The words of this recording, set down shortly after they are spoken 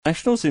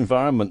National's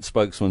environment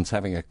spokesman's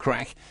having a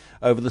crack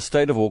over the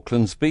state of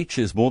Auckland's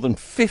beaches. More than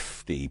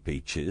 50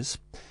 beaches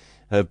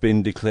have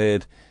been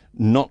declared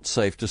not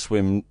safe to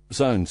swim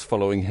zones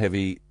following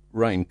heavy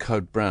rain.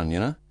 Code Brown, you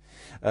know.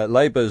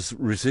 Labour's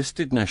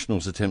resisted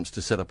National's attempts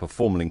to set up a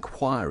formal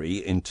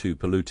inquiry into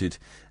polluted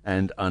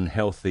and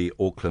unhealthy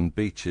Auckland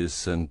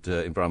beaches, and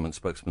environment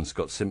spokesman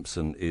Scott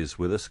Simpson is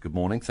with us. Good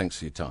morning. Thanks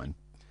for your time.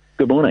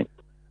 Good morning.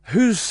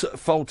 Whose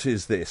fault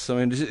is this?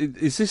 I mean,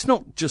 is this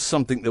not just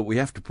something that we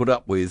have to put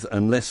up with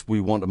unless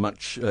we want a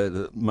much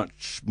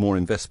more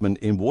investment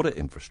in water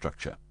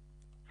infrastructure?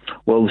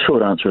 Well, the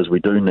short answer is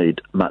we do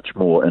need much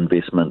more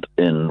investment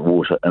in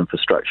water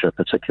infrastructure,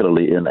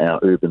 particularly in our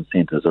urban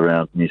centres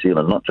around New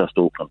Zealand, not just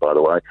Auckland, by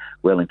the way.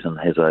 Wellington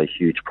has a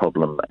huge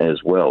problem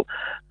as well.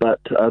 But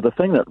the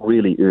thing that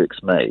really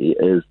irks me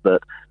is that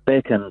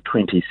back in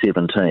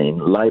 2017,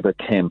 Labour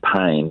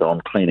campaigned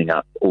on cleaning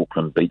up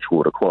Auckland beach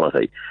water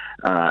quality,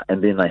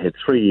 and then they had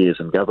 3 years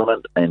in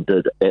government and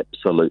did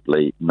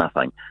absolutely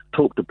nothing.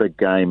 Talked a big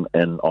game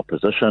in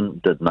opposition,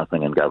 did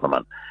nothing in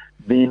government.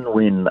 Then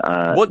when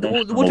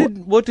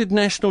what did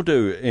National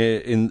do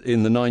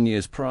in the 9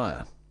 years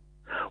prior?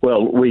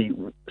 Well, we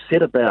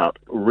set about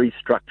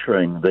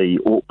restructuring the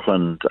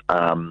Auckland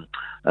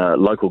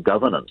local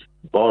governance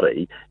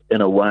body in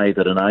a way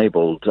that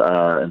enabled,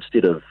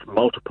 instead of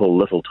multiple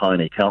little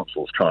tiny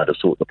councils trying to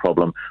sort the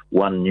problem,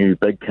 one new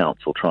big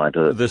council trying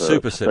to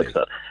super city. fix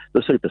it.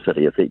 The super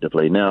city,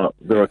 effectively. Now,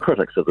 there are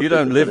critics of the super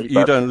city.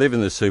 You don't live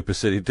in the super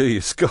city, do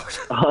you, Scott?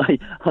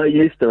 I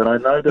used to, and I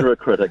know there are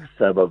critics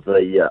of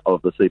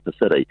the super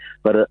city.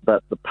 But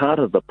the part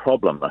of the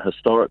problem, the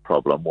historic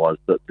problem, was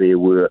that there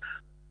were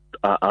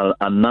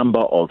a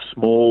number of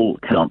small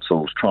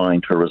councils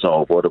trying to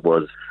resolve what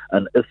was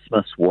an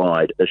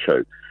isthmus-wide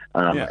issue.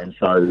 And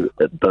so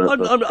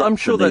I'm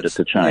sure needed that's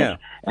to change. Yeah.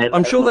 And,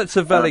 I'm sure that's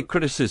a valid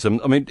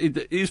criticism. I mean,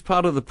 it is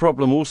part of the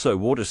problem also,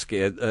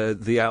 Waterscare,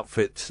 the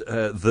outfit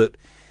that,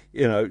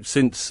 you know,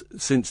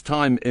 since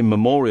time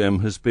immemorial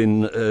has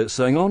been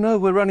saying, oh no,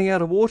 we're running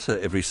out of water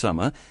every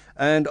summer,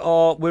 and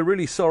we're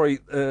really sorry,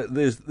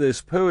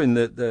 there's poo in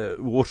the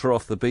water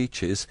off the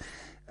beaches.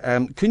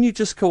 Can you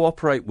just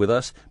cooperate with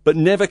us, but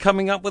never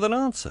coming up with an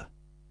answer?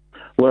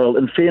 Well,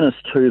 in fairness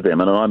to them,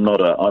 and I'm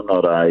not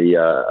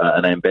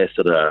an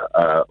ambassador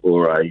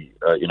or a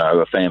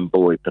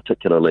fanboy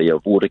particularly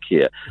of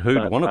Watercare.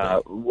 Who'd want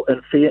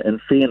to be? In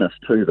fairness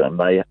to them,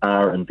 they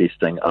are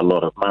investing a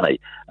lot of money,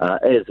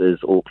 as is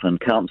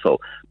Auckland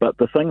Council. But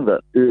the thing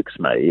that irks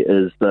me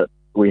is that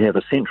we have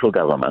a central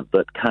government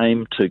that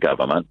came to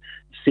government,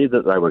 said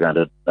that they were going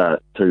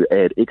to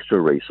add extra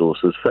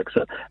resources, fix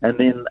it, and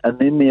then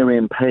their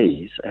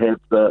MPs have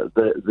the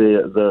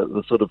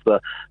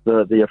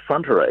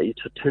effrontery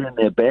to turn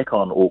their back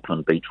on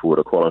Auckland beach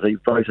water quality,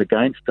 vote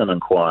against an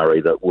inquiry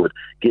that would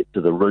get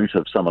to the root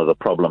of some of the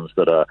problems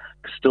that are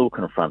still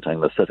confronting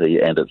the city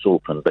and its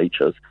Auckland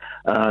beaches,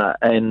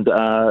 and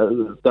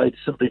they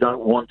simply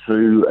don't want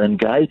to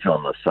engage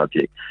on this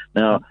subject.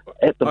 Now,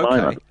 at the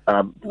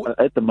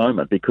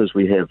moment, because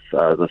we have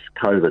this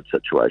COVID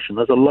situation,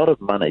 there's a lot of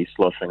money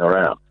sloshing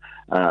around,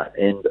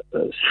 and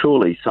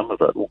surely some of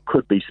it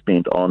could be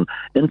spent on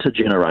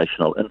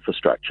intergenerational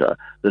infrastructure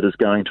that is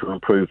going to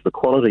improve the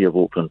quality of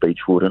Auckland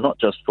beach water, not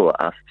just for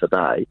us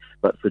today,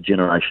 but for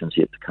generations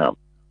yet to come.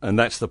 And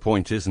that's the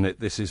point, isn't it?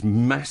 This is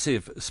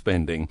massive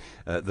spending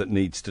that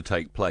needs to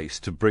take place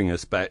to bring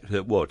us back,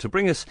 to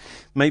bring us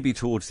maybe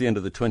towards the end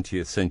of the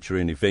 20th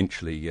century and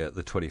eventually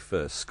the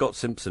 21st. Scott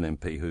Simpson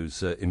MP,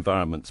 who's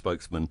environment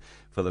spokesman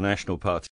for the National Party.